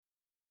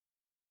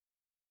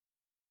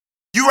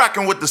You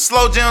rockin' with the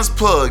Slow Jams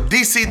plug,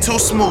 DC Too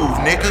Smooth,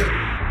 nigga.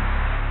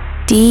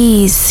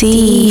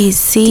 DC.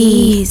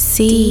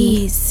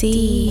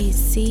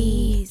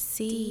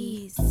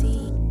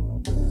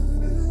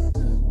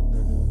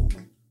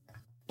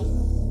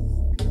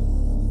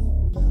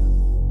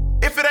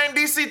 If it ain't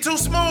DC Too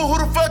Smooth, who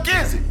the fuck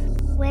is it?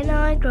 When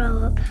I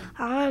grow up,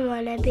 I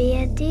wanna be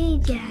a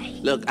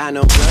DJ. Look, I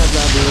know girls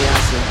love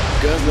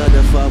Beyonce. Girls love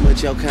to fuck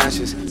with your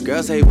conscience.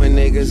 Girls hate when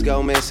niggas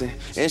go missing.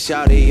 And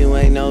shawty, you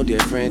ain't no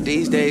different.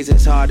 These days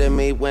it's hard to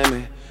meet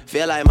women.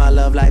 Feel like my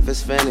love life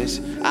is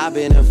finished. I've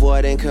been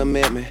avoiding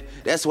commitment.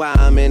 That's why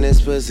I'm in this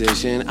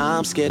position.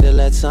 I'm scared to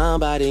let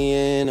somebody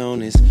in on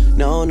this.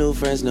 No new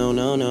friends, no.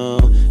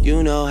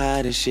 You know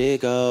how this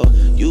shit go.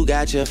 You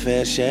got your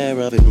fair share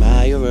of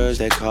admirers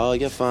that call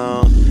your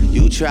phone.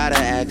 You try to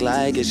act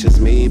like it's just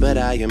me, but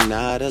I am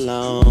not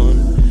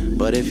alone.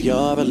 But if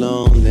you're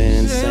alone,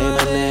 then say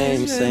my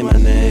name, say my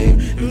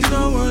name. If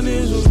no one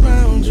is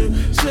around you,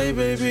 say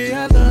baby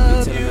I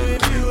love you.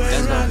 If you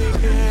ain't running,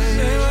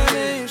 say my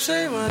name,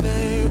 say my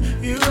name.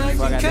 You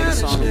acting kinda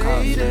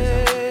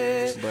shady.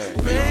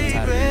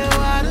 Baby,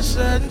 why the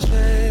sudden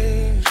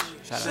change?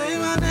 Say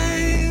my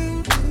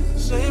name,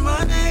 say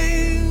my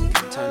name,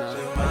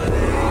 say my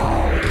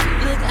name.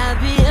 Look, I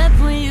be up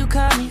when you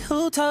call me.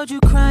 Who told you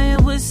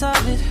crying would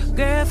solve it?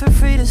 Girl, feel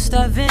free to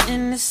start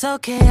venting. It's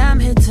okay, I'm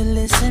here to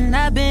listen.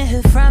 I've been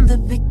here from the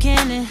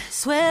beginning.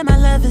 Swear my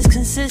love is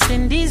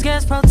consistent. These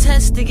girls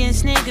protest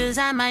against niggas.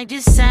 I might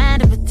just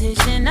sign a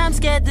petition. I'm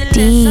scared to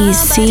let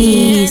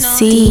somebody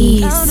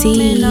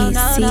in on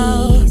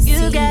no.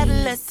 You gotta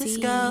let this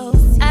go.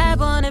 I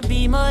wanna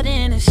be more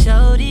than a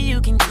shoulder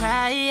you can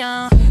cry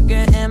on.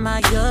 Girl, am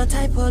I your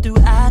type or do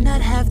I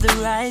not have the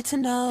right to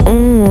know?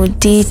 Ooh,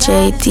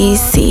 DJ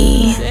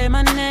DC. Say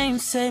my name,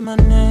 say my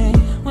name.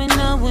 When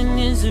no one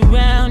is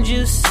around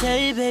you,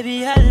 say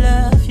baby I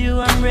love you,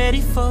 I'm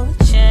ready for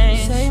a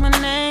change. Say my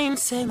name,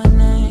 say my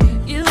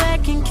name. You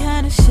acting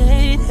kinda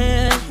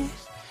shady.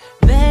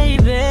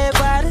 Baby,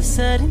 why the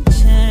sudden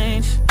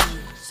change?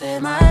 Say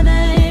my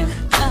name,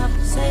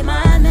 say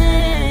my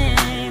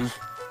name.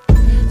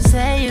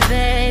 Say it,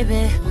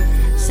 baby.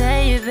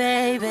 Say it,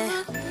 baby.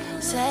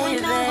 Say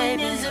it, baby. When no one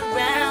is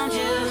around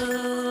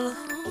you.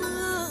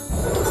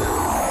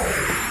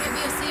 Baby,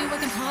 I see you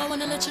working hard.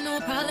 Wanna let you know,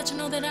 I'm proud, let you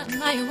know that I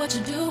admire what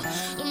you do.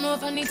 Don't know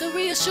if I need to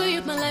reassure you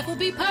if my life will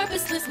be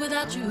purposeless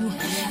without you.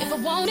 If I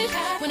want it,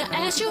 when I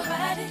ask you,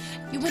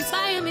 you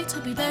inspire me to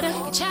be better.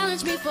 You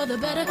challenge me for the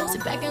better.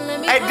 Sit back and let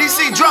me. Hey,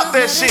 DC, drop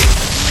that shit.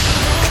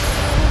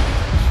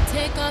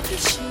 Take off your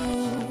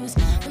shoes,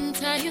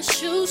 untie your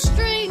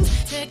shoestrings,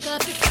 take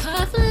off your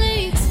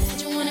cufflinks.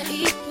 What you wanna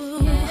eat, boo?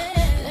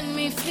 Let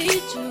me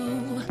feed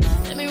you.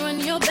 Let me run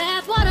your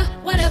bath water,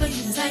 whatever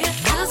you desire.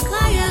 I'll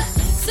squire,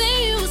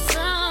 sing you a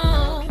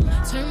song,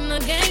 turn the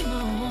game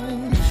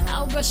on.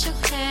 I'll brush your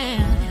hair,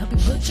 help you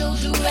put your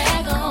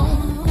do-rag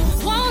on.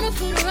 Wanna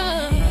put her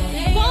up,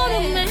 want a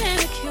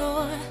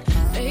manicure.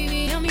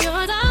 Baby, I'm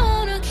yours, I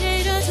wanna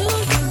cater to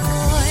you,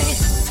 boy.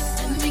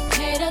 Let me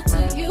cater to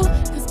you,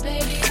 cause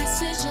baby,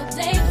 this is your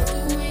day.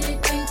 Do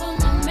anything for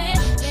my man,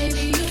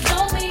 baby, you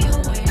blow me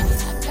away. I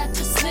got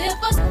your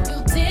slippers,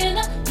 your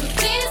dinner, your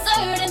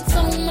dessert, and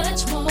so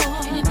much more.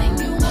 Anything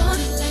you want,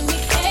 let me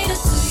cater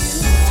to you.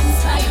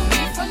 Inspire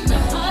me from the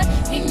heart,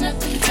 ain't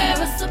nothing tear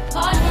us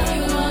apart.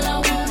 You all I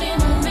want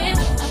in a man,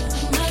 I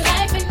put my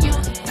life in your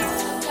hands.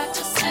 I got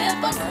your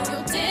slippers,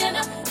 your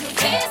dinner, your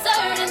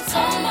dessert, and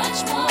so much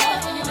more.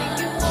 Anything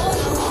you want,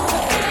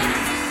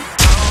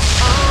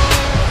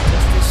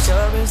 Just as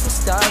sure as the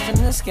stars in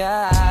the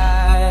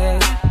sky,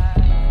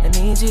 I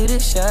need you to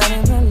shine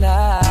in my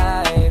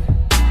life.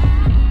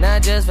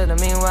 Not just for the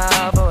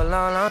meanwhile, for a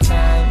long, long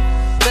time.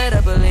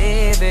 Better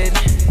believe it.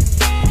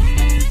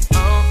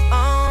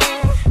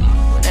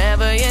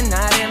 Whenever you're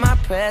not in my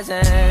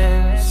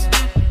presence,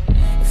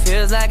 it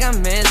feels like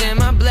I'm missing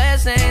my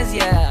blessings,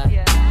 yeah.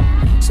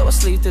 So I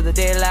sleep through the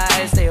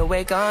daylight, stay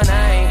awake all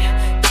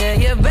night, till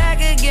you're back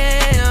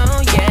again,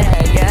 oh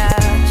yeah.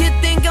 You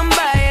think I'm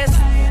biased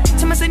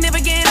to my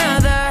significant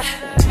other.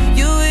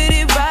 You hit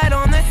it right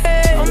on the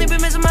head, only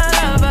been missing my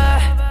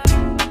lover.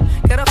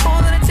 Got a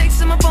hole in the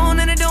text in my phone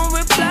and I don't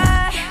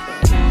reply.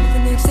 The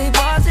next day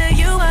bars tell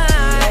you why.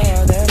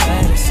 Yeah, that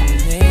matters to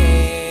me.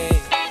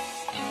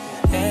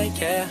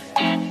 Yeah.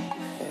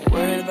 Ain't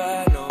worried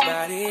about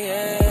nobody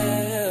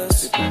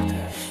else. If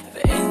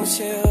it ain't with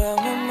you, I'm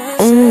with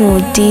myself. Ooh,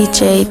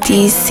 DJ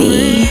DC.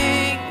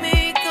 Make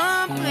me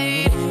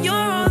complete. You're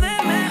all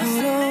that matters.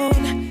 Hold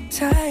on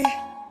tight.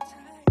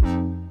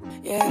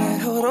 Yeah, that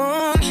hold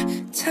on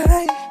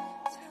tight.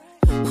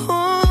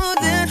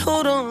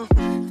 Hold on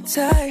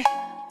tight.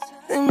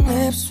 Them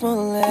lips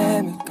won't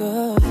let me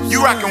go.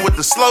 You rockin' with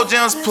the Slow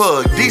Jams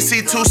plug,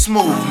 DC Too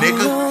Smooth,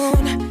 nigga.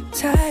 Hold on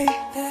tight.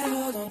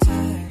 Hold on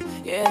tight.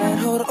 Yeah, that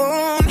hold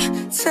on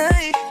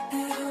tight.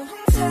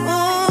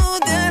 Oh,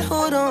 that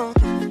hold on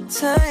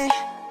tight.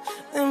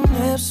 Them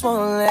lips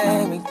won't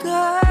let me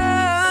go.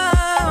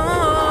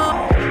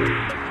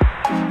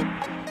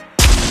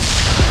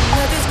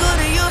 Nothing's good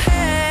in your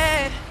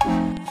head,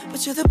 but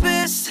you're the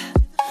best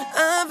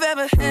I've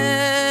ever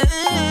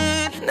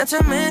had. Not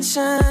to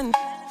mention,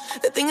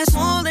 the thing is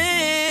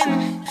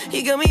swollen.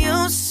 He got me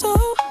oh so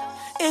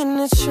in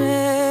a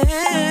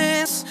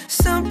trance.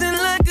 Something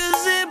like a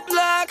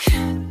Ziploc,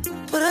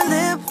 put a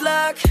lip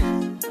lock.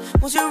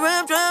 Once you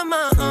wrapped around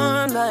my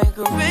arm like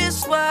a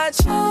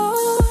wristwatch.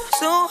 Oh,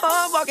 so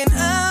hard walking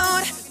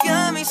out,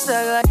 got me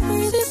stuck like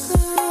crazy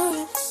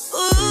glue.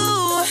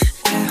 Ooh,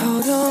 yeah,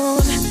 hold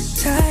on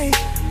tight.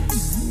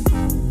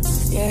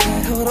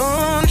 Yeah, hold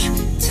on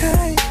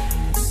tight.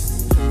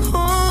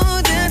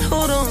 Hold it,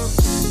 hold on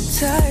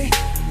tight.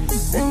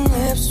 Them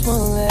lips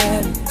won't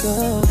let me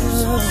go.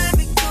 Lips won't let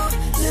me go.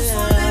 Lips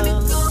won't let me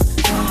go.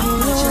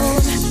 Hold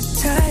on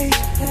tight.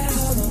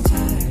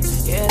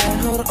 Yeah,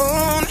 hold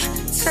on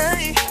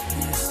tight.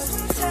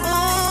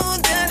 Oh,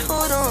 that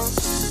hold on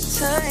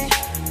tight.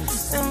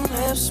 Them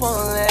lips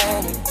won't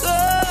let me go.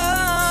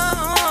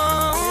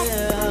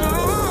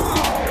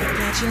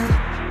 Got you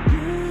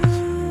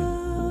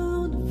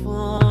beautiful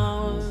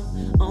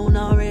on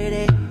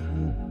already.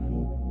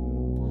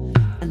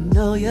 I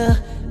know your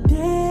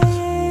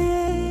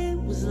day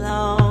was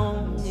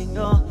long and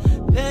your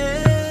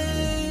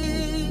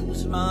pain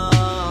was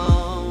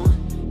wrong.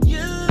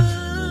 Uniform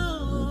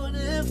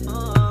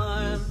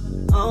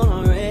on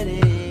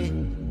already.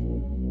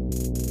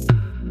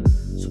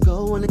 So go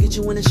wanna get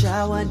you in the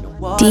shower, no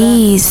water.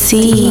 DC.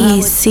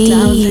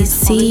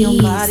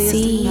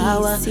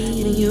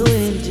 Getting you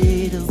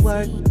into the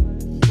work.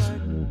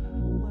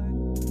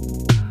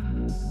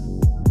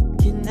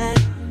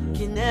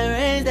 Can that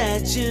rain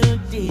that you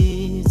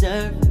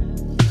deserve?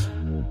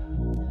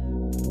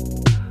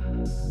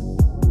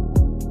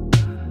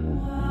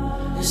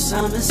 There's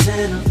something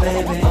center,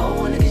 baby. Oh,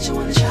 wanna get you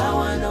in the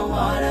shower, no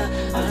water.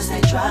 I'ma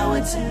stay dry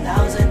with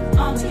 10,000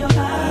 onto your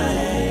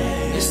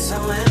body. It's so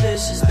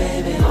ambitious,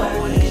 baby. Oh,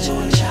 wanna get you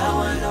in the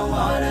shower, no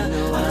water.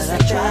 I'ma stay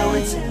dry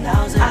with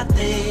 10,000. I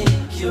think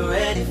you're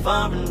ready for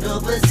a new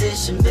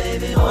position,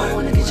 baby. Oh, I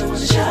wanna get you in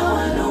the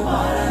shower, no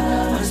water.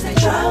 I'ma stay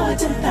dry with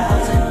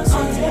 10,000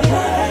 onto your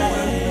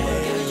body.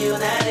 Giving you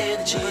that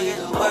energy,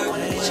 the work.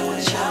 Wanna get you in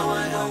the shower,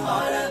 no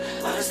water.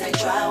 I'ma stay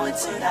dry with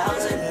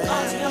 10,000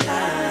 onto your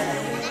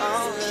body.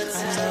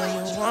 I know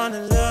you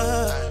wanna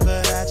love,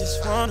 but I just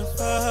wanna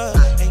fuck.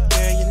 Hey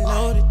girl, you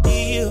know the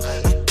deal.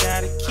 I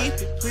gotta keep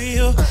it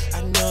real.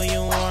 I know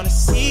you wanna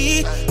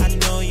see. I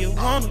know you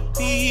wanna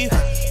be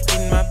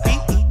in my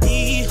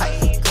BED.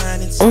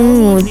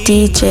 Ooh,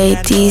 DJ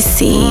DC.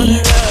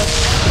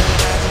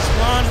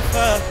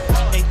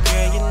 Hey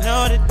girl, you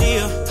know the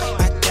deal.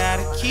 I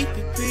gotta keep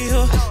it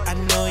real. I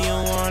know you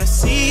wanna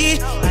see.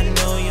 I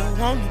know you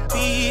wanna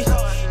be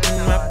in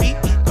my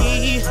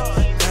BED,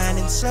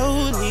 grinding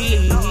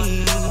slowly.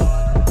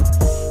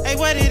 Hey,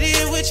 what it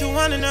is, what you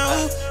wanna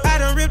know? I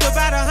done ripped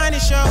about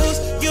 100 shows.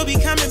 You'll be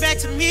coming back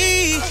to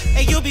me.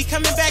 Hey, you'll be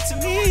coming back to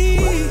me.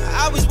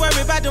 I was worried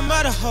about the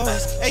mother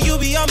hoes. Hey, you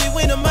be on me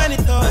when the money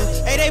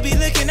throws. Hey, they be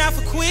looking out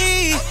for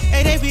Queen.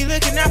 Hey, they be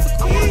looking out for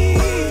Queen.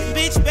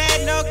 Bitch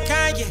bad, no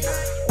Kanye.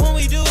 When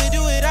we do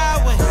it our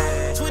way.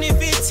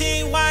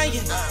 2015 wine,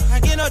 yeah. I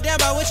get no damn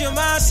about what your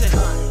mom said.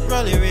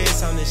 Rolling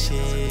wrist on the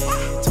shit.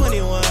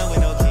 21 with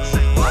no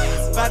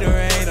kids. About to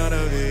rain on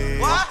the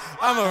bitch.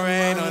 I'ma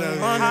rain on the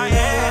bitch.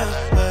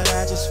 But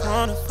I just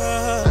wanna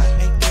fuck.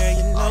 Hey girl,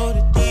 you know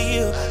the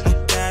deal. I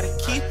gotta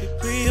keep it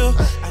real.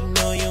 I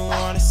know you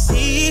wanna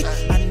see.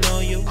 I know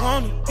you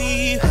wanna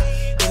be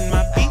in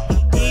my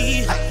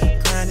BED,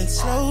 grinding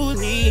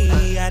slowly.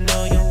 I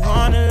know you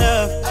wanna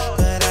love,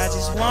 but I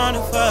just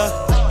wanna fuck.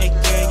 Hey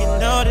girl, you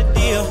know the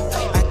deal.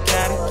 I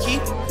gotta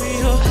keep it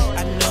real.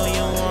 I know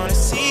you wanna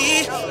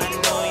see. I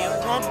know you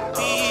wanna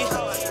be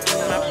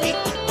in my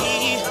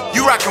BED.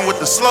 You rockin' with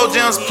the Slow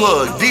Jams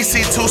plug.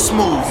 DC Too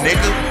Smooth,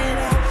 nigga.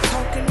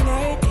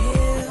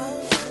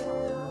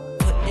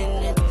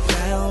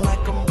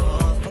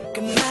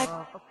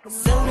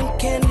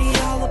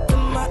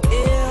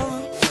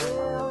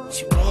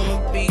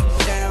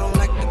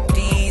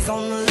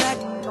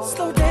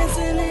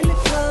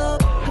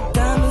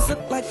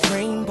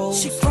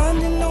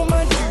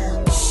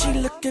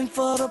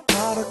 For the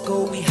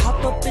prodigal, we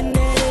hop up in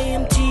that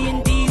AMG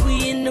and D,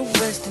 we in the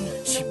Westin.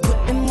 She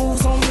putting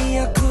moves on me,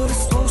 I could've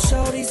swore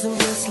shorty's a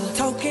wrestler.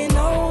 Talking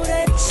all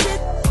that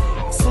shit,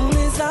 soon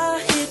as I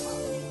hit,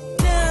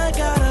 now I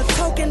got her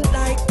talking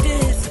like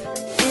this,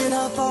 in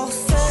a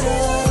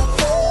falsetto.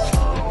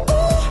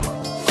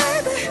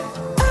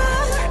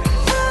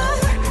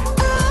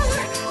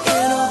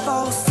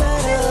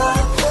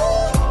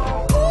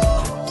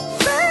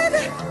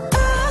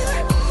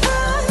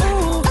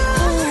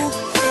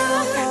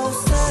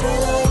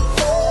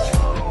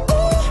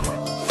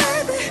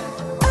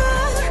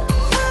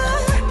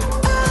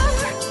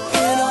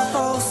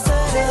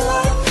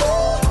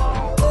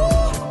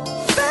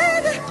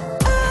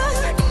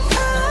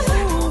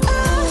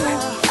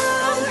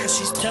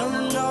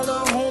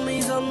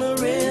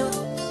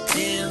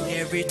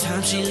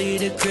 She leave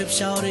the crib,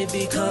 shawty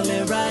be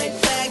coming right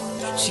back.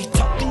 She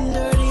talking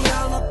dirty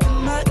all up in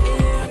my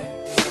ear,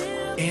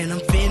 and I'm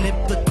finna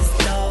put this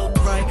dog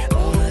right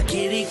on a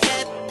kitty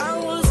cat. I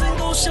wasn't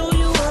gon' show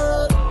you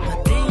up, but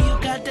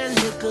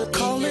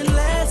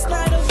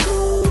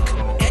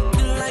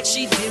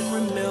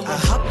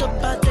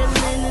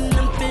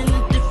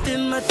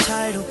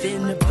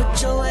Finna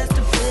put your ass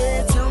to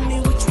bed. Tell me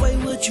which way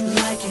would you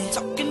like it?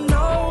 Talking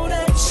all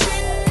that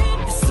shit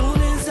as soon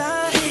as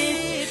I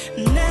hit.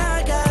 Now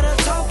I got her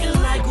talking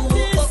like ooh,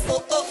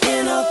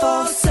 in a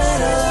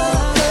falsetto.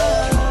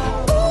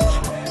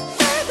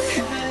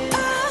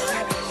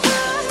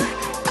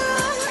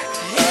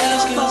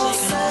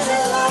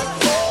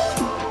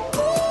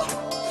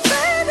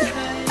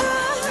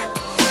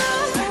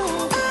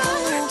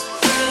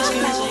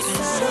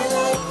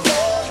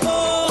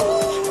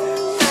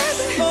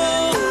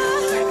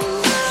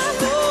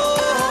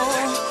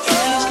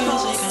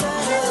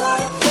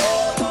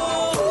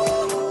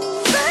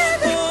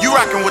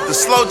 With the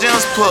Slow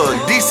Jams plug,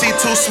 DC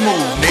Too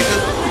Smooth, nigga.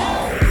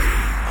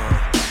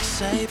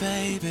 Say,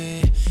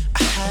 baby,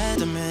 I had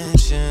to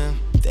mention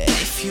that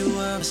if you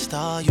were a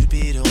star, you'd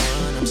be the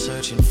one I'm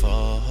searching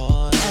for.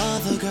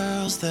 Other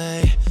girls,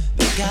 they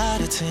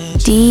got attention.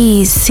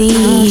 DC.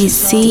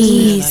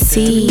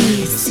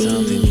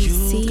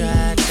 You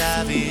got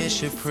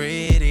obvious, you're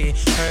pretty.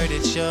 Heard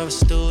that you're a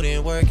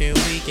student working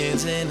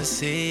weekends in the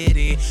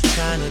city.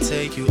 Trying to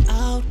take you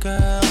out,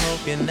 girl.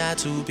 Hope you're not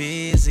too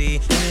busy.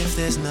 And if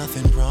there's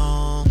nothing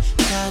wrong,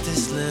 got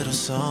this little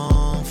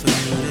song for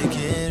you to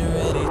get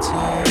ready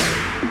to.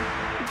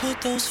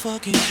 Put those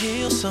fucking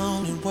heels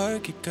on and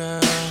work it,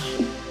 girl.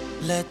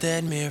 Let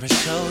that mirror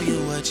show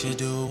you what you're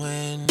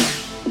doing.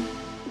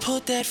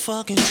 Put that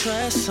fucking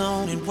dress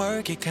on and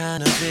work it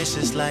kinda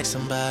vicious, like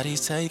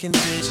somebody's taking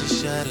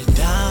pictures. Shut it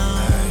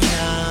down,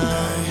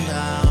 down,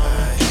 down.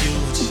 You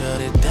would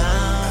shut it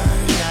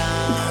down,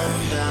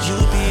 down, down.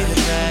 You'd be the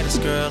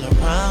baddest girl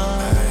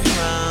around,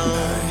 round,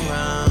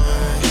 round.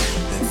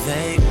 And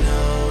they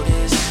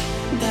notice.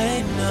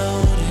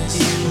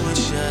 You would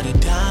shut it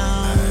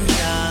down,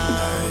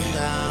 down,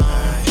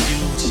 down. You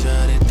would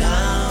shut it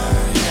down,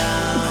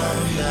 down,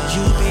 down.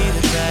 You'd be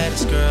the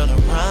baddest girl around.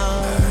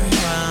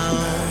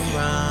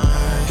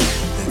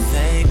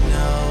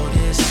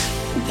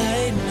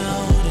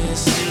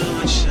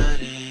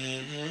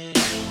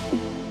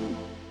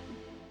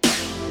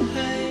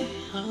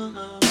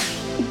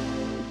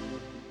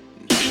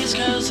 These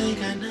girls ain't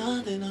got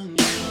nothing on you.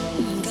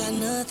 Got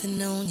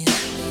nothing on you.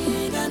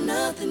 Got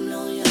nothing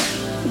on you.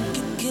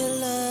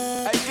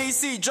 Killer. Hey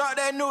DC, drop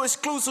that new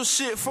exclusive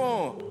shit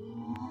for him.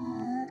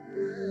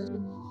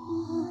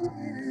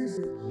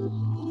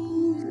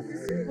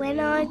 When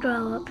I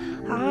grow up,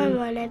 I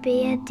wanna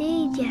be a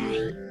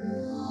DJ.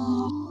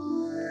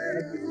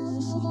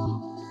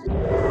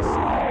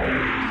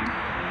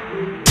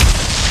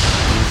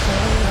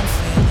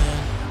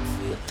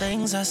 The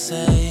things I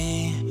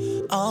say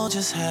all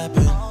just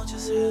happen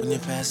when you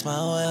pass my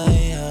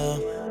way.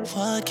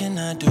 What can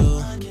I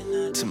do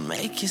to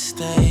make you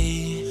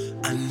stay?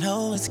 I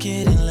know it's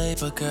getting late,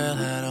 but girl,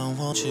 I don't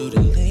want you to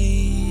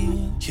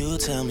leave. You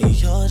tell me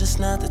you're just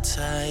not the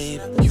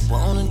type. You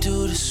wanna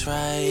do this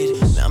right.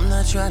 And I'm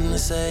not trying to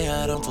say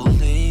I don't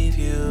believe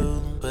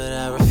you, but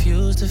I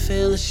refuse to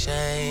feel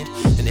ashamed.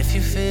 And if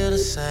you feel the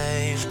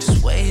same,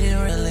 just wait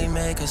and really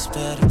make us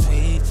better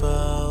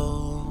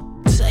people.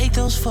 Take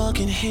those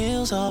fucking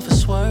heels off,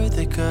 it's worth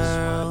it,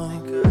 girl.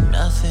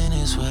 Nothing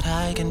is what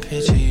I can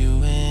picture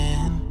you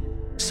in.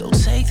 So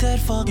take that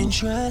fucking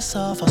dress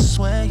off, I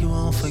swear you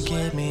won't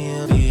forget me.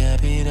 I'll be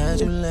happy that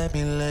you let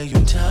me lay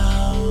you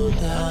down,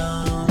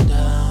 down,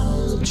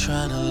 down. I'm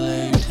trying to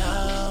lay you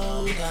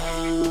down,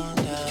 down,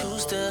 down. You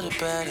still the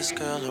baddest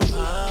girl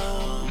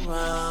around,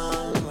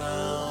 round,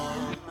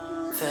 round.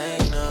 They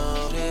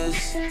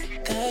notice.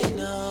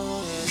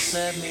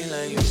 Let me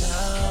lay you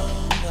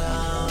down,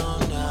 down,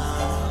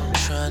 down.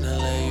 Trying to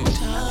lay you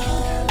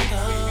down,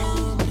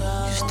 down,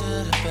 down. You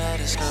still the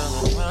baddest girl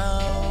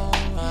around,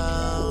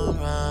 round,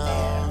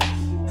 round.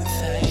 And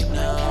they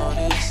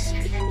notice.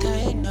 You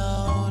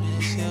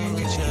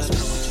were just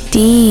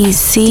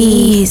DC.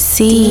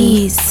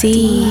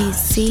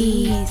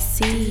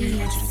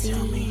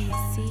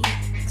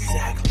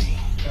 Exactly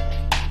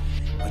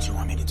what you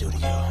want me to do to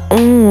you.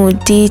 Ooh,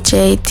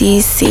 DJ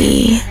DC.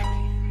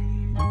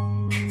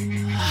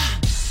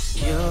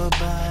 Your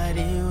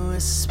body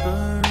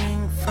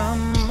whispering from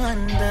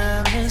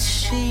under the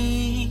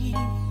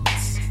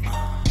sheets.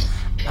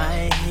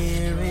 I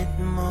hear it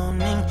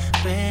moaning,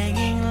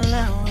 begging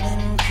loud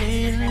and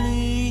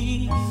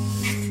clearly.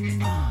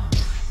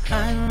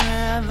 I'm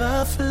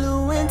rather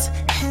fluent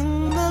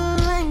in the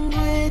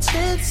language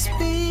it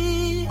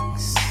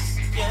speaks.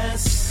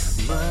 Yes,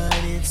 but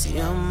it's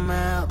your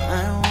mouth,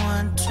 I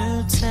want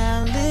to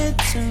tell it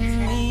to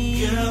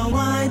me. Girl,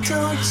 why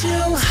don't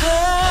you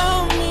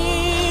help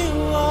me?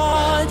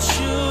 What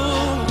you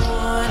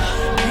want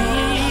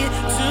me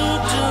to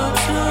do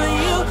to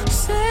you?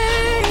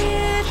 Say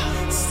it,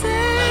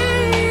 say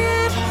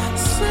it,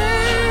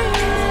 say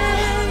it.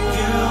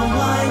 Girl,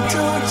 why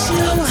don't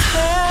you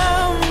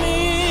help me?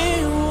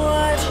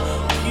 What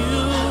you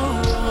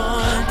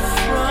want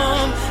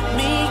from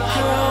me?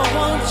 Girl,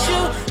 won't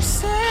you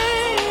say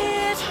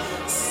it,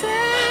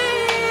 say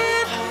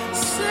it,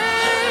 say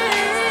it?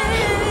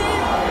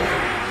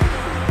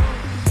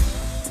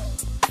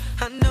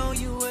 I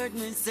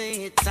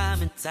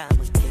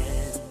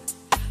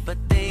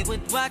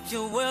rock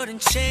your world and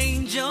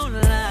change your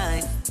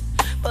life.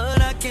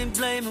 But I can't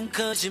blame him,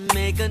 cause you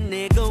make a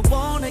nigga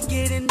wanna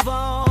get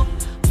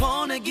involved,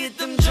 wanna get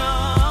them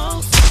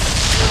draws.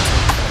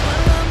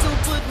 Well, I'm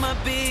gonna put my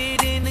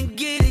bid in and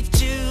get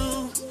at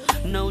you.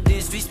 No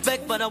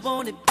disrespect, but I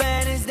want it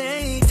bad as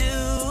they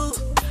do.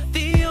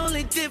 The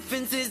only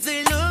difference is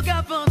they look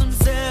out for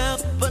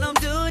themselves, but I'm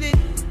doing it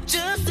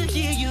just to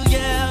hear you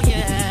yell,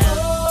 yeah.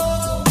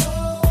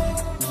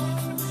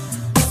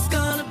 It's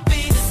gonna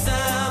be the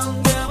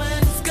sound, girl,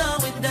 when it's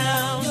going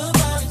down. Your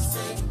body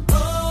say, oh,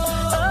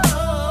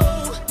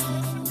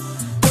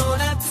 don't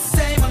have to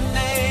say my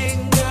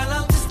name, girl,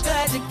 I'm just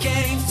glad you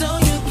came, so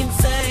you can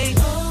say,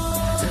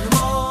 in the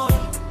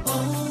morning,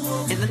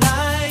 in the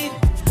night,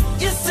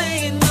 you're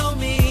saying no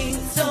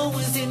means, so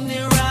isn't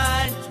it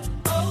right?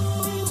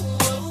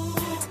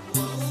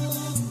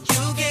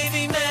 You gave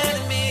me mad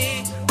at me,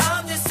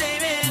 I'm just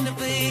saying to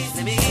please,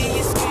 let me hear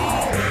you scream.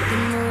 The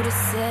mood is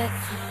set,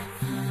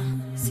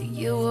 so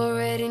you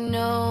already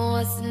know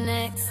what's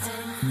next.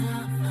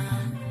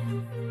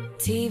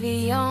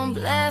 TV on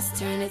blast,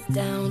 turn it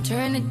down,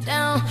 turn it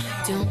down.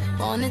 Don't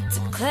want it to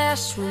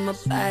clash with my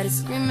body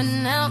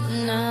screaming out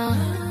now.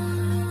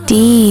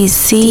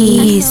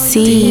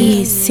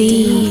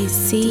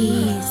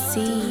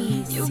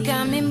 You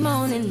got me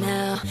moaning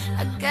now.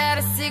 I got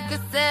a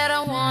secret that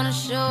I wanna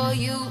show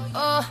you.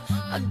 Oh,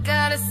 I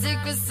got a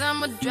secret,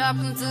 I'ma drop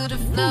them to the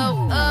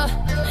floor.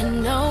 I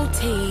know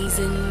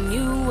teasing,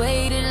 you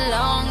waited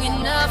long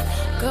enough.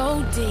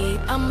 Go deep,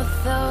 I'ma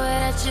throw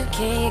it at you,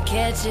 can you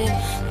catch it?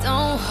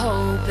 Don't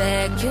hold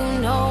back, you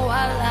know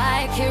I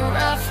like it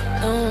rough.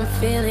 Know I'm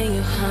feeling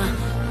you, huh?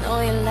 Know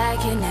you're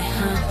liking it,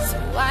 huh? So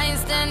why you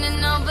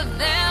standing over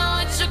there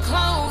with your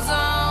clothes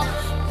on?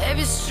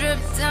 Baby, strip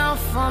down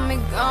for me,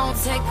 gon'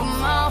 take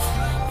them off.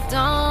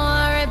 Don't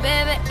worry,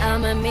 baby,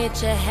 I'ma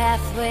meet you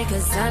halfway,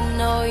 cause I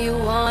know you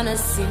wanna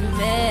see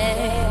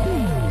me.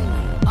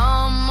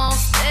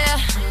 Almost there,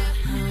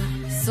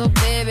 so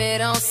baby,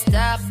 don't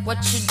stop what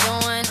you're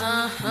doing,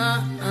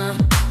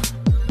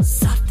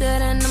 Softer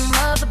than the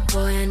mother,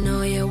 boy, I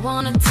know you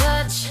wanna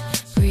touch.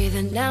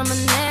 Breathing down my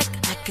neck,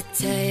 I could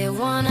tell you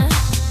wanna.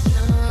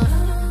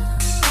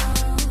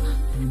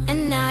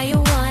 And now you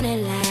want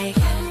it like,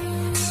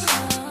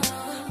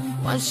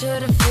 want you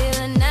to feel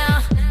it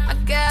now. I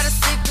got a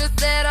secret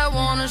that I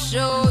wanna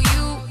show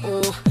you.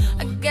 Oh,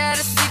 I got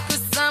a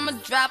secret, I'ma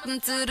drop them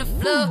to the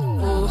floor.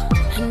 Oh,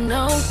 I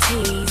know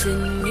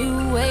teasing, you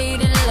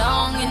waited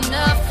long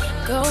enough.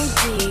 Go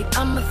deep,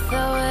 I'ma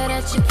throw it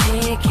at you,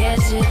 can't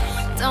catch it.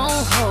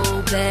 Don't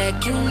hold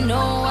back, you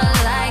know I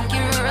like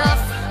it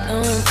rough.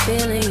 Know I'm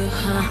feeling you,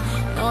 huh?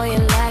 Know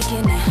you're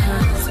liking it,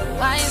 huh? So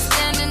why you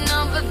standing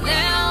over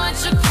there with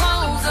your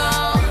clothes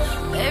on?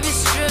 Baby,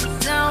 strip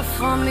down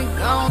for me,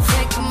 gon'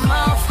 take them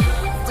off.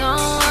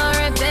 Don't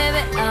worry,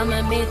 baby, I'ma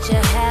meet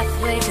you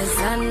halfway, cause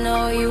I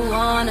know you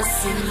wanna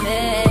see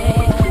me.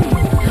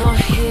 No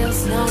heels,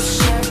 no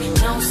shirt,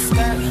 no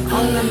skirt,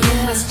 all the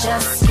mirrors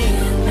just skin.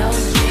 No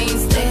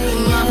jeans, they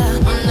come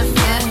up on the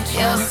fat,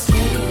 your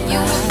skin. You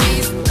a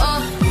beast,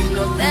 oh, you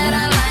know that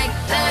I like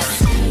that.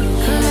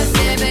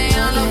 Baby,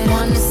 I'm the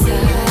one to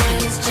see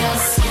it's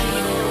just skin.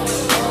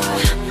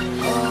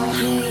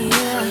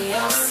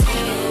 Your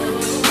skin.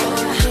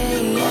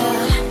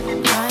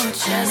 I'm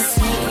just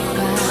skin.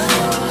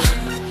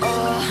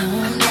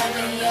 I'm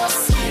loving your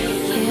skin.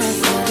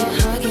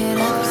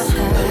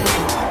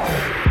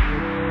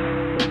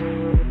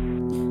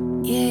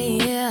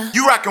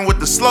 You rockin' with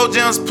the Slow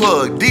Jams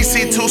plug,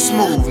 DC Too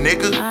Smooth,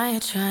 nigga. I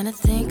ain't tryna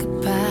think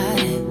about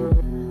it.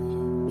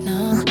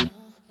 No.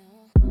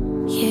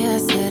 Yeah, I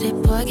said it,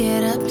 boy,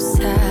 get up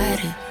beside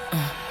it.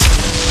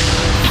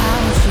 I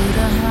want you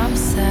to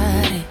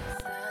homicide it.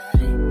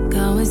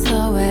 Going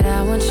so wet,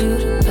 I want you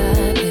to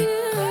vibe it.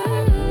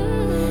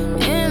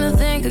 And I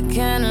think I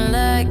kinda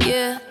like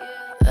you.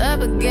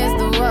 Up against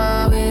the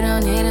wall, we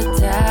don't need a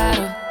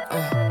title.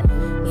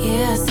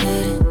 Yeah, I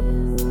said it.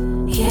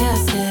 Yeah, I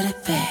said it,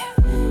 babe.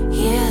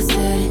 Yeah, I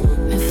said it.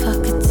 Man,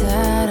 fuck a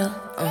title.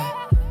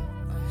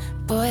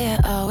 Boy, I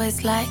always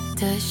like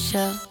to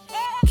show.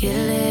 Get a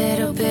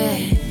little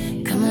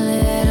bit, come a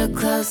little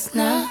close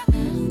now.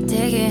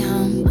 Take it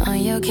home on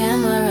your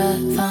camera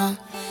phone.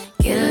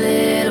 Get a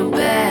little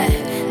bad,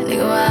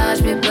 nigga,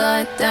 watch me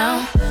blow it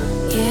down.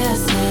 Yeah, I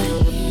said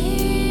it.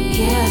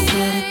 Yeah, I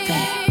said it,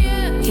 babe.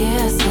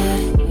 Yeah, I said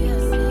it.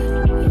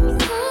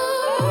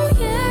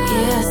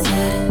 Yeah, I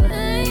said it.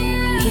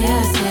 Yeah,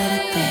 I said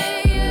it, babe.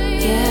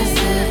 Yeah, I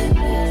said it.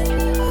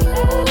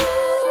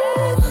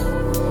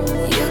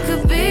 You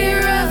could be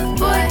rough,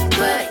 boy,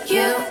 but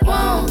you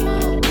won't.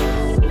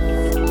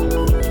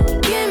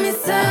 Give me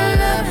some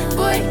love,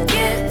 boy,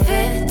 give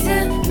it to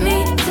me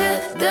to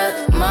the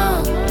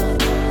moon.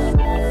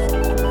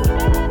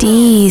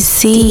 DC.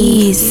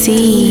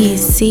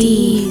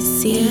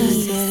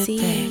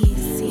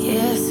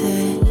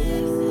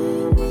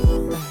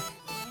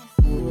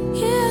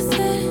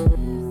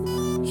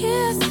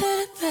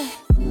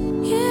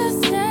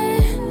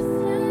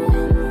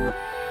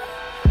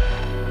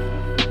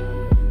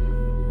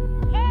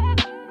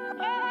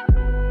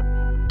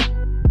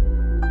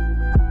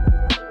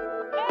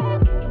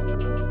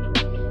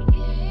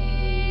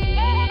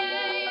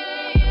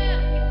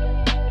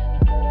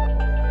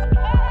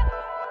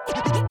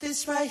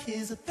 This right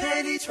here's a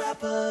panty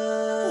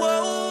dropper.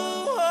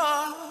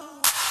 Whoa.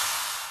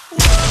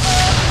 This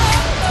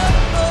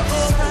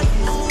right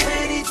here's a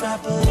panty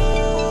dropper.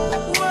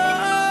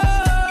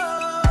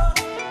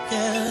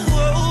 Yeah.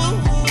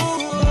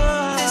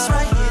 This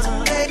right here's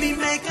a baby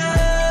maker.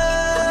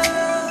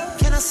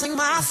 Can I sing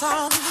my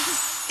song?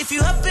 If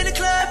you up in the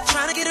club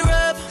trying to get her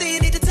up, then you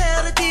need to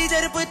tell the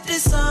DJ to put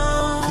this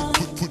on.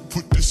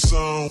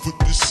 Put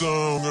this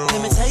on, girl.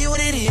 Let me tell you what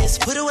it is.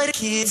 Put away the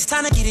kids.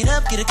 Time to get it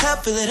up, get a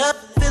cup, fill it up.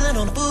 Feeling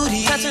on the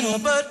booty, touching on her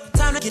butt.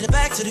 Time to get it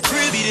back to the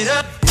crib, beat it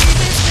up. We've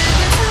been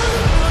spending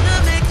time,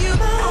 wanna make you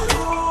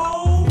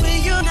mine.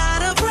 When you're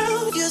not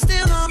around, you're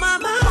still on my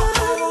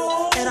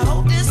mind. And I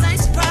hope this ain't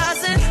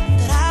surprising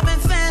that I've been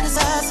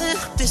fantasizing.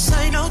 This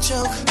ain't no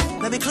joke.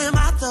 Let me clear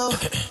my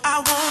throat. I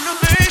wanna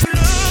make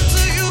love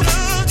to you,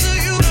 love to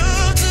you,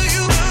 love to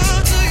you,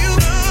 love to you,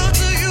 love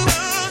to you,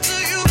 love to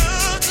you,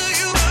 love to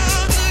you,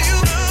 love to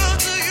you, love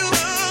to you,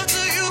 love to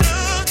you,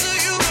 love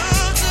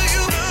to you, love to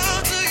you,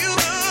 love to you,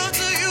 love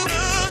to you,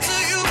 love to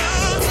you,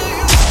 love to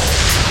you.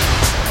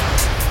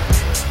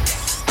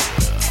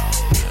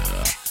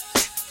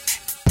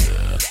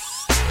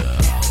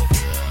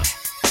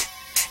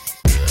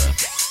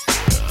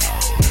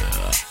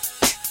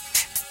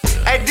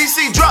 Hey,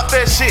 DC, drop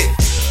that shit.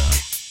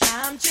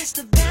 I'm just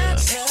a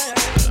bouncer.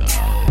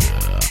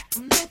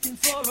 I'm looking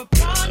for a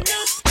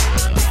partner.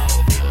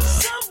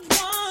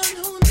 Someone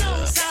who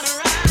knows how to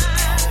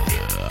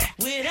ride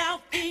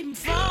without even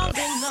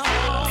falling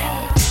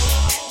off.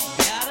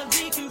 Gotta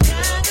be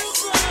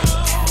compatible.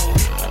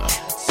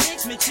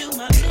 Takes me to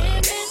my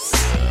limits.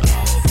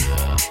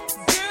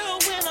 Girl,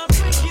 when I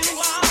break you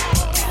off,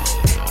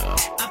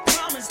 I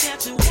promise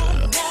that you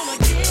won't wanna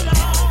get off.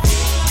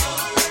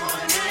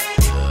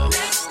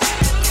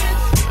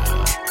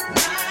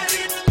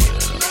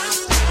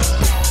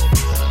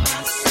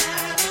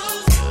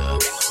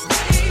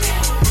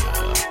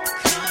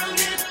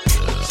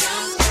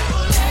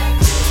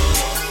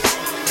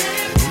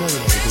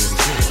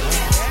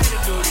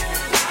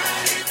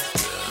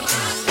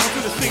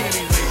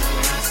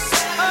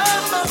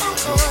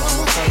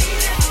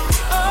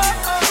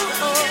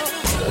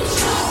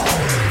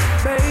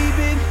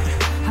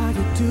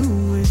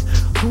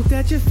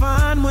 You're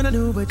fine when I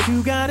know what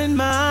you got in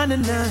mind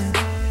tonight.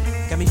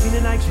 Got me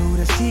feeling like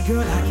Jodeci, girl,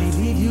 I can't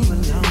leave you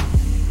alone.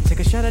 Take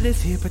a shot of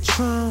this here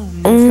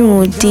Patron.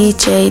 Ooh,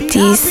 DJ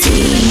DC.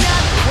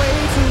 Way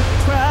too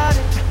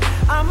crowded.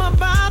 I'm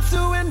about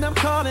to and I'm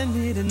calling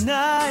it a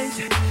night.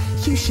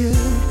 You should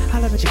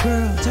holler at your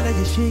girl, tell her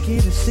you're shaking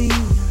the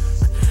scene.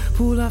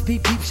 Pull off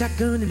peep peep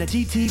shotgun in a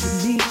GT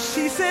with me.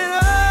 She said,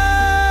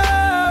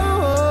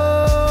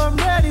 oh, I'm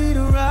ready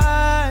to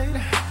ride.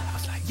 I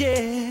was like,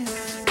 yeah.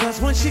 Cause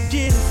once you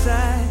get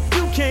inside,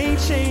 you can't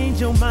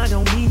change your mind.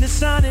 Don't mean to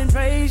sound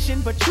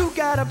impatient, but you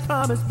gotta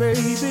promise,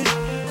 baby.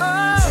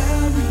 Oh,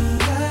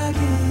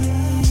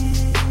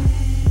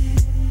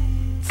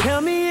 tell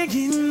me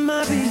again,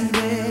 my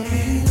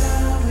baby.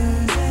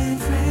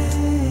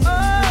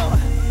 Oh,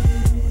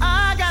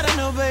 I gotta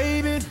know,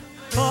 baby.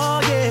 Oh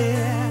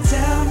yeah,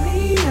 tell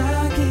me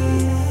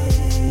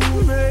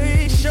again.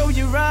 Make sure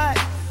you're right.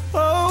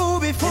 Oh,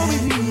 before we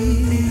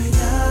meet,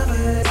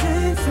 lovers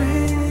and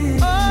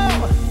friends.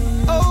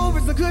 Oh,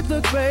 it's a good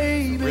look,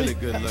 baby. Really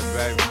good look,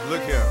 baby.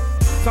 Look here.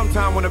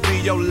 Sometime wanna be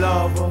your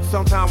lover,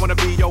 sometime wanna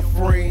be your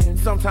friend,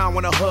 sometime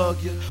wanna hug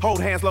you,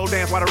 hold hands, slow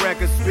dance while the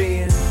record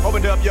spin.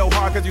 Opened up your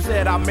heart cause you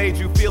said I made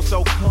you feel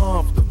so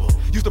comfortable.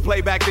 Used to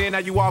play back then, now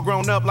you all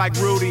grown up like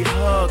Rudy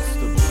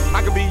Huxtable.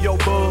 I could be your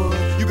bud,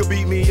 you could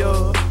beat me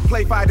up.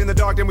 Play fight in the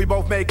dark, then we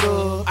both make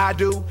up. I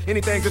do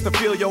anything just to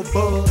feel your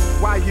buzz.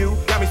 Why you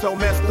got me so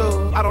messed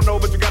up? I don't know,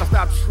 but you gotta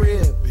stop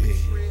tripping.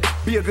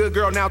 Be a good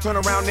girl now, turn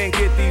around and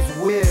get these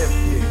whips.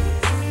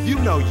 You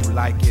know you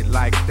like it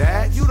like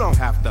that. You don't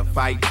have to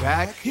fight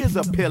back. Here's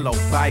a pillow,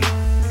 fight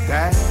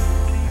that.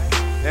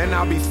 And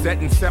I'll be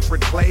setting separate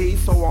plays,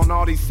 so on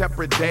all these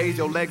separate days,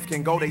 your legs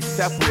can go they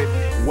separate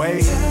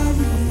ways.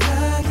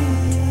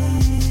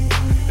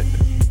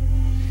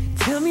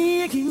 Tell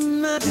me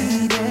again, my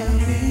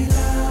baby.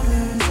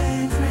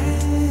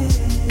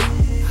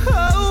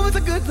 Oh, it's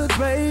a good look,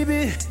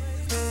 baby.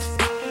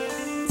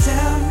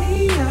 Tell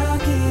me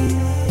again.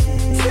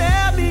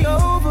 Tell me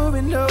over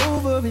and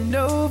over and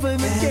over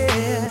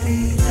again.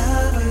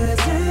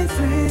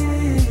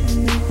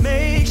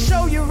 Make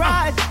sure you're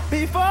right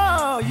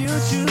before you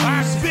choose.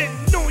 I've been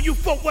knowing you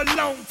for a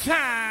long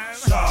time,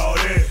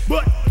 Shawty,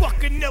 but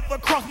fucking never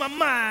crossed my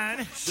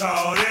mind.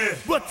 Shawty,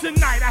 But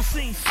tonight I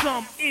seen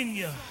something in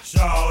you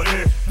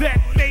Shawty, that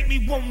made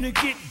me wanna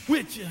get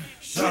with you.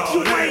 Shawty.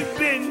 You ain't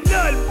been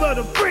nothing but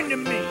a friend to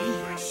me,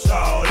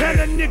 Shawty, and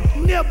a nigga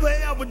never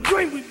ever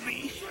dreamed with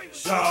me.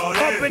 Shawty,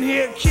 Up in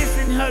here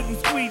kissing, hugging,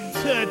 sweet and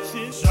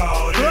touching.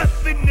 Shawty,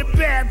 Up in the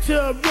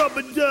bathtub,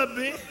 rubber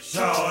dubbing.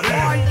 Shawty,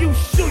 Are you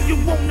sure you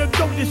wanna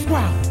go this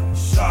route?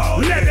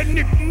 Shawty, Let a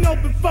nigga know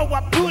before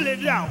I pull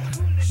it out.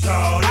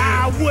 Shawty,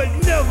 I would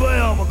never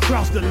ever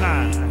cross the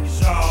line.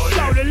 Shawty,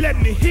 Shawty, let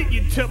me hit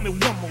you, tell me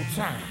one more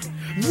time.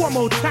 One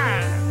more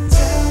time.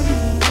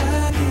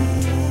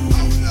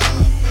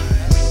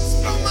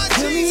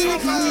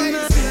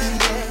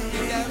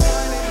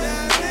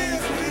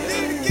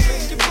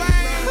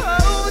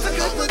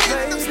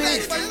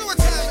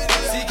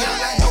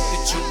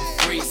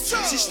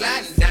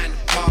 Sliding down the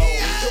pole,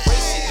 the way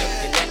she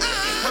looking at me,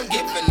 I'm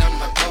giving her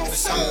my phone.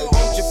 So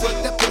won't you put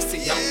that pussy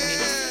on me?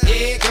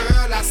 Yeah,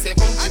 girl, I said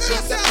won't you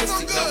put that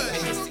pussy on me?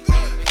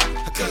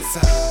 Cause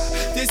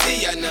this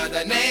is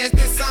another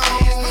nasty song.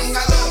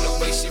 I love the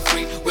way she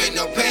free with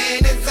no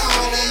panties on.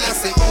 I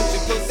said won't you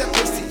put that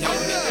pussy on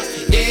me?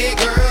 Yeah,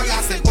 girl,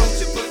 I said won't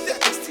you put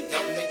that pussy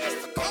on me?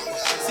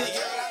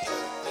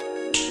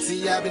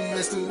 See, I've been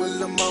messing with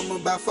Lil' Mama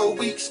about 4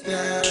 weeks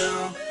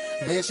now.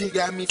 Man, she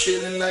got me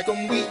feeling like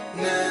I'm weak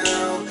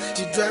now.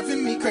 She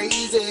driving me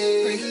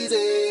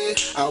crazy.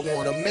 I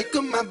wanna make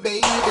her my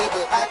baby,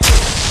 but I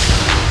can't.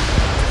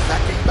 'Cause I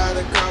can't buy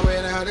the car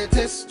without a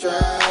test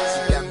drive.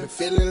 She got me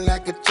feeling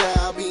like a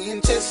child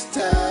being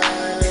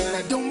chastised. And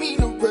I don't mean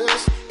to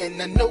rush, and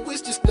I know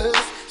it's just us.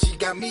 She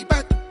got me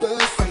by the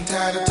bus. I'm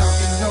tired of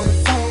talking on the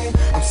phone.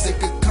 I'm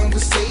sick of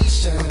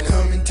conversation. I'm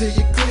coming to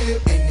your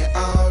crib, and you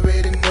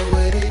already know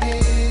what it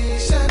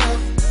is. Shut up.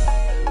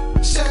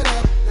 Shut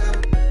up.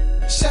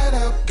 Shut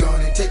up,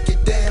 gonna take your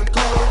damn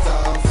clothes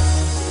off.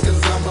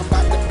 Cause I'm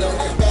about to blow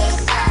that back.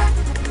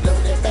 Blow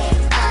that back.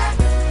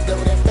 Blow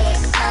that back.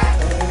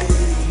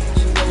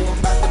 You know I'm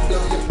about to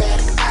blow your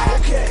back.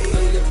 Okay.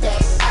 Blow your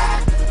back.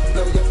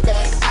 Blow your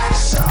back.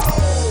 So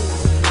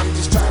I'm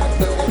just trying to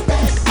blow that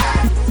back.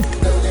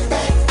 Blow that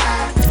back.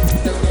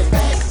 Blow that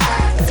back.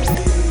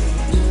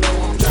 You know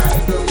I'm trying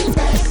to blow your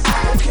back.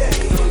 Okay.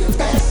 Blow your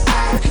back.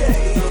 Okay.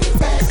 Blow your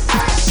back.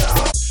 So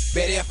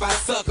better if I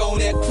suck on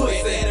that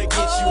pussy, that'll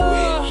get you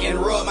wet. And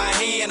rub my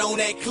hand on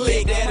that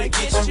click, that'll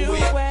get you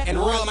wet. And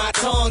run my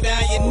tongue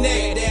down your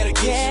neck, that'll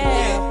get you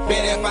wet.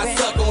 Better if I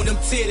suck on them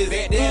titties,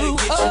 that'll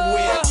get you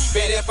wet.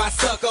 Better if I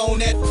suck on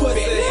that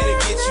pussy, that'll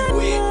get you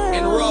wet.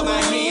 And rub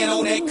my hand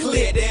on that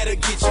click, that'll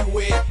get you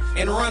wet.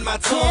 And run my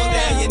tongue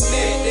down your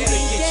neck,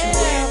 that'll get you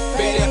wet.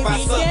 Better if I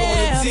suck on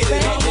them titties,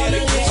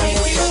 that'll get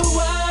you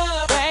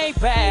wet.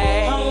 Baby,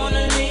 I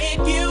wanna lick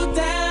you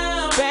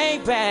down,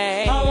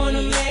 baby. I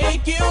wanna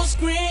make you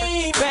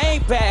scream,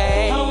 baby.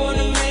 I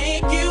wanna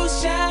make you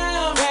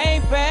shout,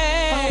 baby.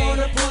 I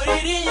wanna put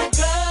it in your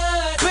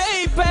blood,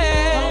 baby.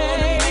 I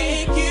wanna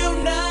make you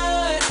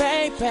nut,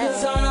 baby.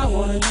 That's all I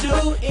wanna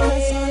do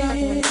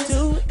is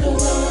do.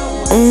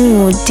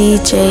 Ooh,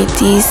 DJ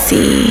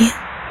DC.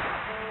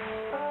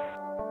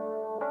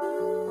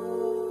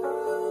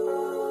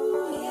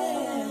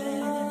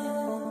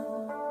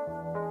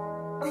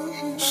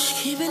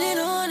 Keeping it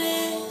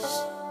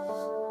honest,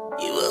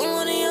 you wouldn't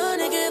want a young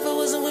nigga if I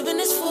wasn't whipping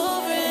this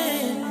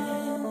foreign.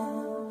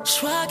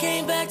 That's why I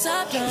came back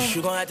top down.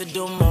 You gon' have to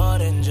do more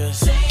than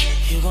just.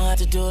 You gon' have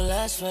to do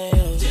less for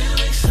you.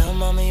 So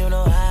mama, you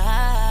know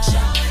I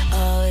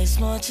always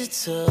want you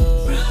to.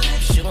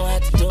 You gon'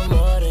 have to do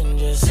more than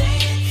just.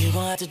 You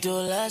gon' have to do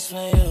less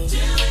for you.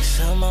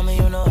 So mama,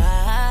 you know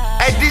I.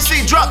 Hey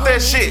DC, drop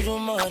that shit.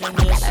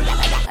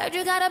 Heard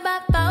you got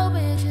about 4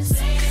 bitches.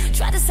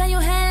 Try to say you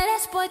had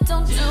less, boy,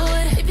 don't do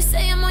it. If you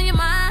say I'm on your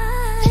mind,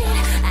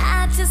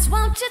 I just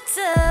want you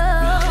to.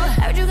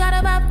 Heard you got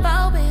about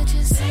 4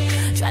 bitches.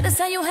 Try to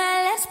say you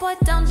had less, boy,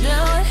 don't do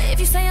it. If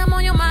you say I'm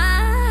on your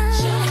mind,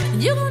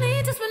 you gon'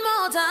 need to spend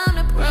more time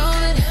to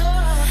prove it.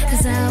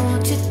 Cause I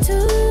want you to,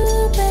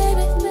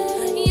 baby.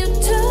 You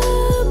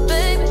too,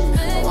 baby.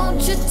 I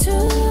want you to,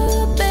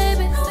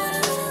 baby.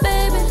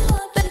 Baby,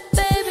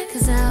 baby.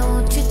 Cause I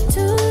want you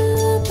to,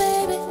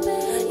 baby.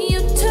 You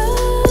too,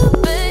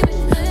 baby.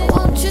 I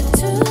want you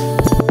to,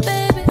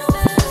 baby.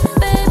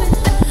 Baby.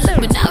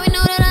 But now we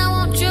know that I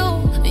want you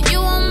and you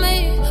want me.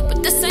 But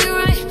this ain't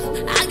right.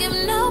 I give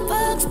no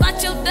fucks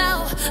about your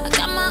doubt. I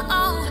got my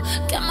own,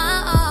 got my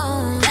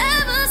own.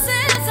 Ever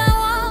since I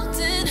walked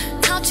in,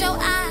 caught your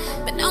eye,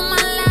 been on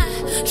my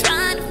line,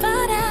 trying to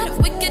find out if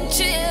we could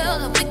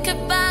chill or we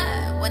could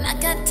vibe when I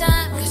got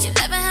time. Cause you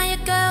loving how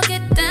your girl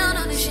get down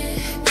on this shit.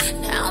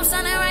 Now I'm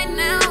signing right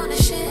now on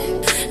this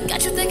shit.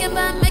 Got you thinking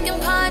about making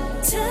part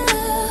 2.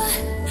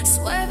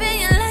 Swerving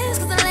your lanes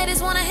cause the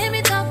ladies wanna hear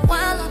me talk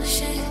wild on this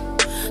shit.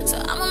 So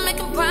I'ma make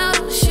them proud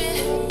on this shit.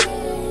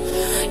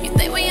 You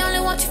think we only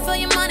want you for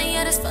your money,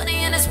 yeah that's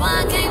funny and that's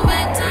why I came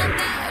back to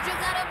that. You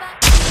got about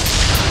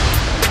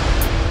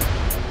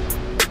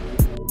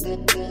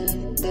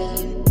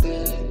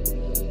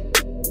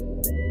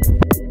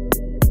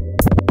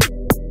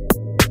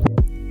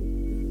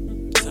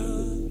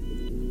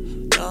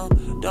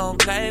Don't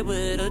play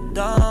with her,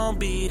 don't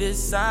be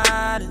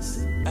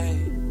dishonest. Ay.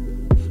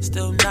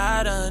 Still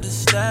not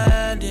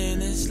understanding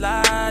this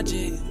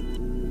logic.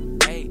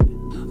 Ay.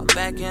 I'm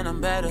back and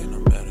I'm better.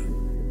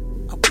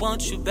 I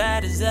want you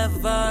bad as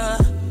ever.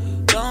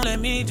 Don't let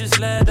me just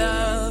let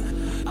up.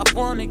 I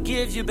wanna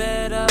give you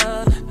better.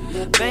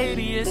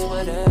 Baby, it's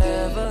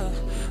whatever.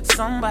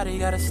 Somebody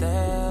gotta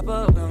step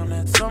up on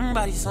that.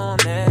 Somebody so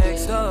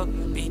next up.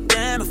 Be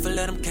damned if I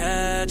let them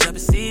catch up.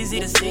 It's easy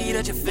to see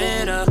that you're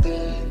fed up.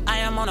 I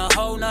am on a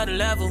whole nother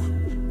level.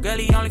 Girl,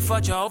 he only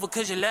fucked you over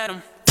cause you let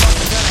him. Fuck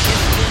the girl, I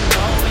guess you didn't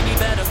know any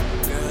better.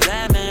 Girl,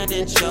 that man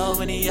didn't show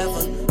any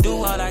effort. Do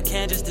all I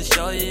can just to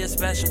show you you're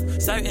special.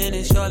 Certain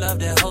it's your love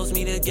that holds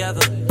me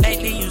together.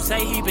 Lately you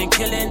say he been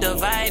killing the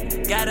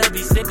vibe. Gotta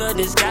be sick of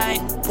this guy.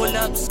 Pull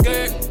up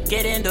skirt,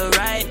 get in the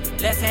right.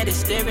 Left hand is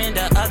steering,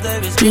 the other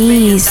is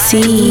gripping your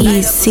side. Light up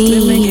a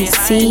slip and get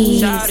high.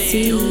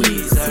 Shawty, you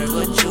deserve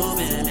what you've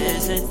been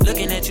missing.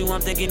 Looking at you,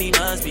 I'm thinking he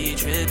must be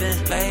tripping.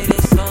 Play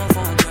this song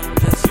for him, tell him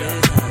just listen.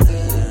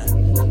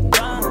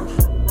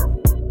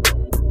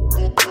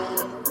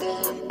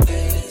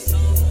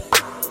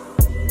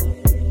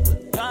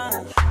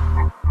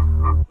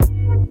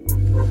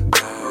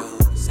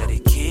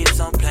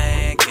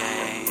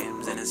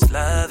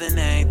 Loving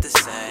ain't the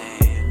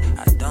same.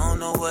 I don't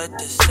know what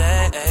to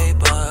say,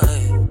 but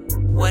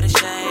what a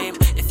shame.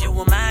 If you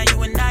were mine, you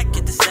would not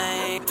get the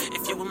same.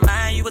 If you were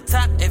mine, you would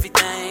top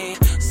everything.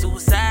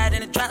 Suicide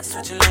in a drop,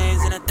 switching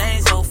lanes in a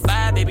thing. So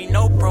fire, baby,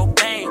 no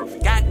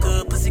propane. Got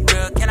good pussy,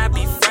 girl, can I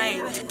be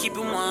framed? Keep it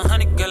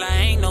 100, girl, I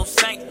ain't no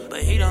saint.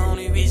 But he the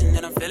only reason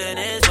that I'm feeling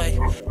this way.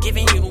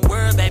 Giving you the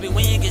word, baby,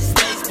 when you get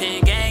space.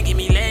 Pin gang, give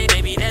me lay,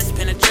 baby, that's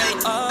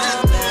penetrate. Oh,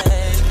 baby.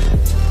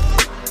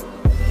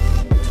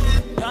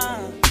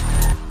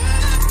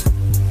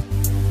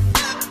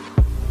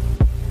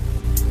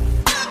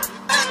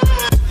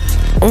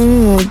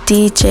 Ooh,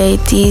 DJ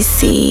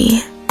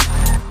DC.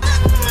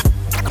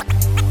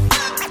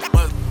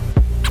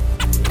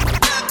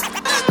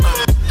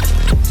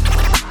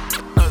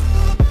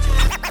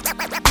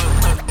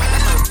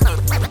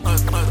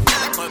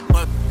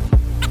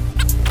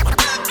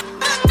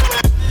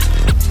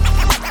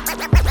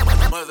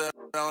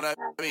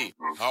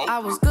 I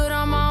was good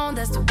on my own,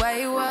 that's the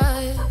way it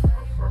was.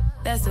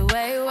 That's the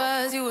way it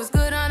was. You was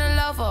good on the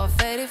low for a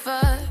faded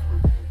fuck.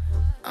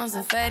 On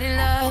some faded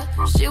love.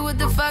 Shit, what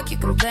the fuck you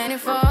complaining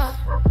for?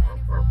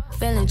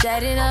 Feeling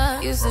jaded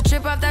up. Used to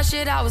trip off that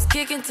shit I was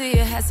kicking to you.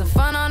 Had some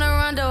fun on the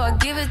run, though I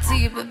give it to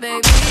you. But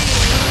baby,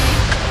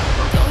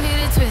 don't get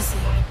it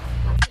twisted.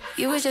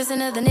 You was just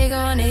another nigga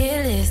on the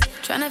hit list.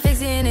 Tryna fix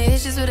any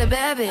issues with a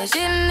bad bitch.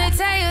 Didn't they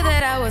tell you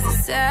that I was a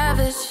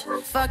savage?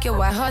 Fuck your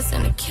white horse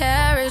and a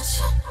carriage.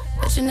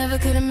 But you never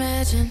could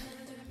imagine.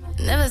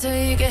 Never thought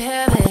you could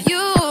have it.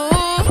 You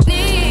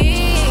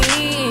needed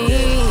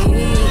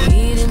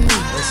me.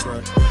 That's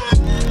right.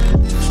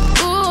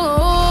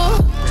 Ooh,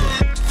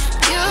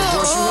 you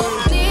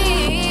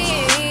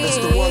That's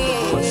the Wonder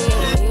Voice.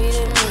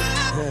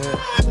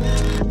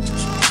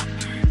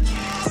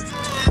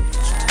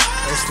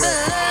 That's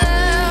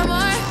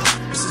right.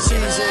 It's a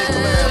cheesy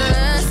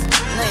collab.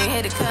 Now you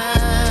hit the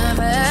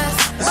canvas.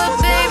 But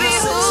baby,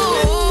 who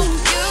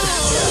you?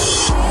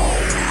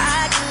 I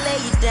can lay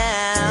you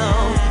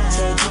down,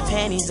 take your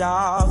panties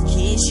off,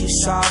 kiss you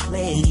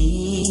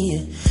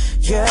softly.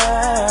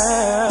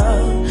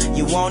 Girl,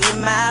 you want it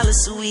mild or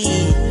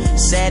sweet,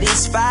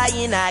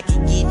 satisfying. I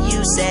could get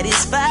you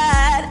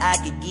satisfied, I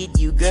could get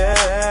you,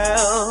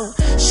 girl.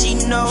 She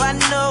know I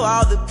know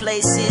all the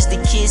places to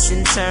kiss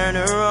and turn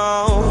her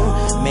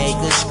on, make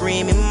her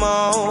scream and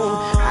moan.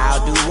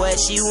 I'll do what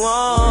she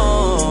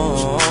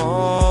wants.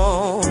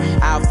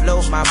 I'll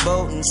float my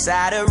boat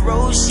inside her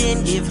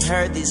ocean, give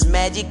her this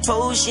magic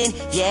potion,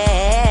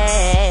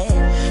 yeah.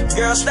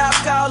 Girl, stop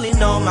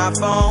calling on my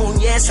phone.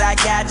 Yes, I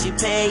got your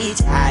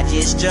page. I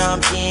just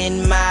jumped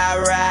in my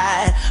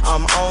ride.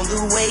 I'm on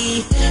the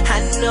way. I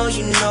know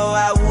you know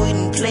I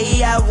wouldn't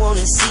play. I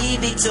wanna see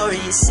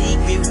Victoria's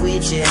Secret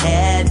with your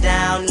hair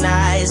down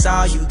nice.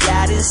 All you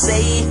gotta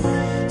say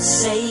yes,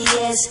 say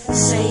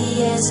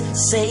yes,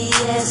 say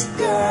yes,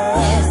 girl.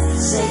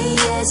 Say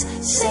yes,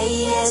 say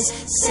yes,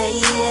 say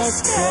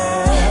yes,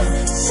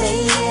 girl.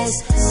 Say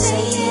yes,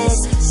 say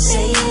yes,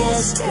 say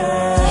yes,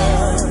 girl.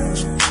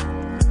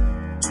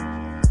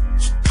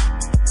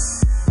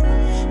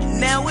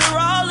 Now we're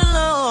all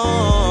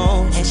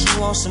alone, and she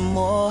wants some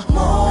more.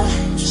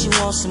 She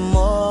wants some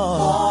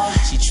more.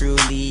 She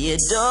truly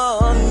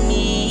adore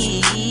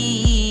me.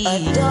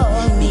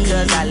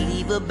 Because I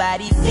leave her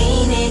body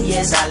fiending.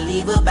 Yes, I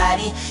leave her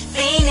body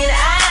fiending.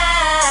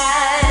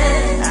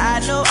 I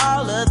know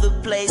all of the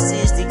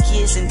places to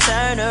kiss and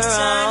turn her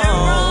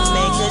on,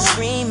 make her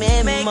scream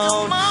and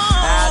moan.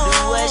 I'll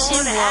do what she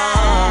wants.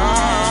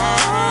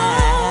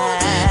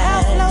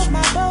 I'll float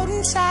my boat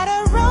inside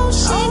her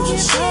ocean,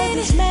 give her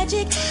this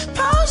magic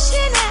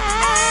potion.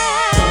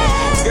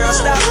 Girl,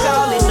 stop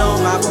calling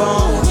on my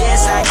phone.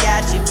 Yes, I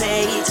got your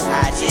page.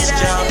 I just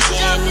jumped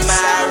in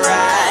my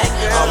ride.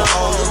 Girl, I'm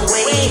on the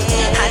way.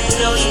 I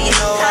know you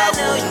know I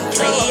wouldn't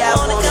play. I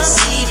wanna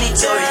see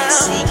Victoria's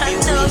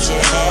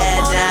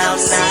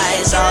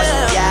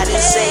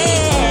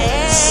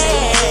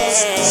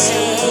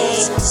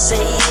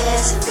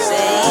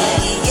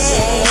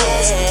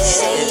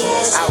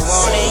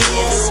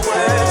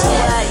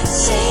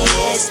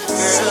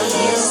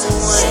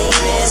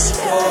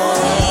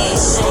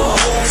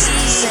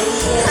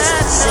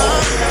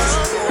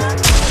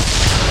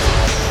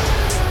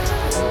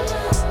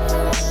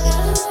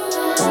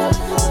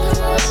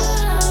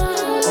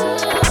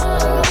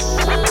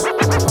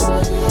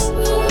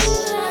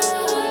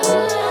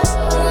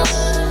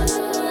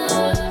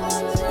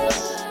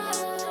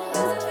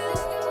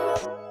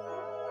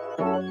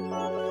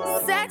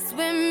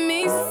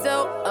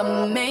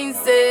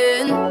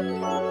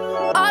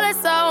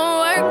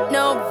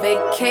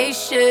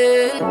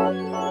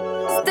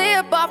Stay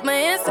up off my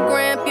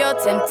Instagram, pure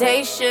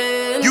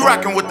temptation. You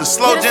rockin' with the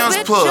Slow Jams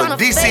plug,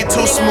 DC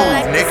Too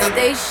Smooth,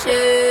 nigga.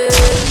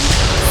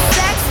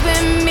 Sex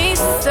with me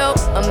so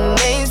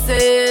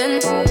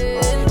amazing.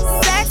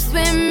 Sex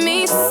with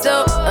me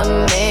so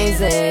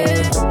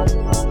amazing.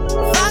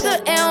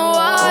 Vodka and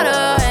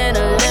water and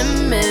a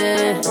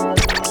lemon,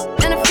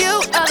 and a few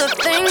other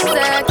things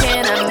that I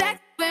can't.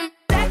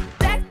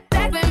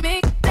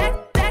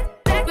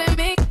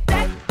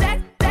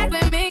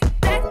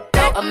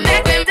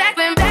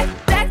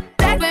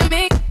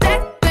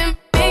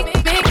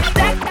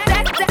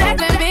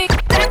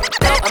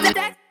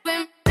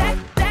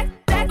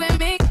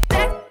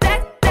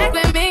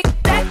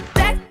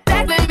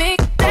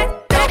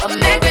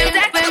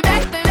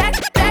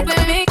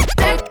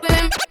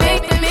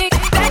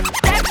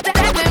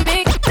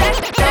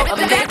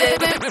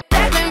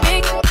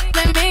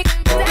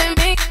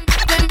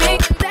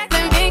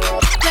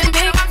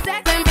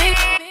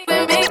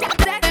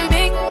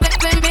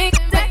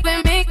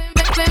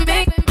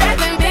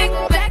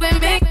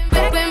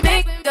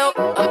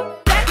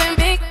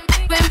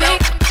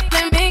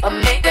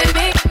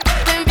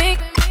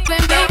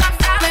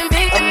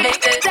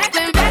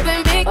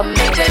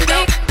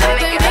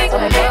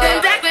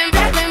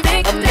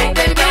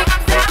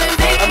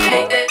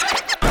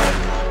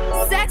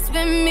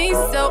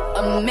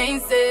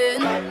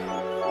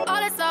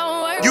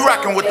 You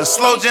rockin' with the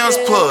Slow Jams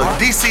plug,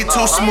 DC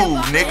Too Smooth,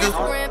 nigga.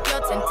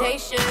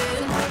 Temptation.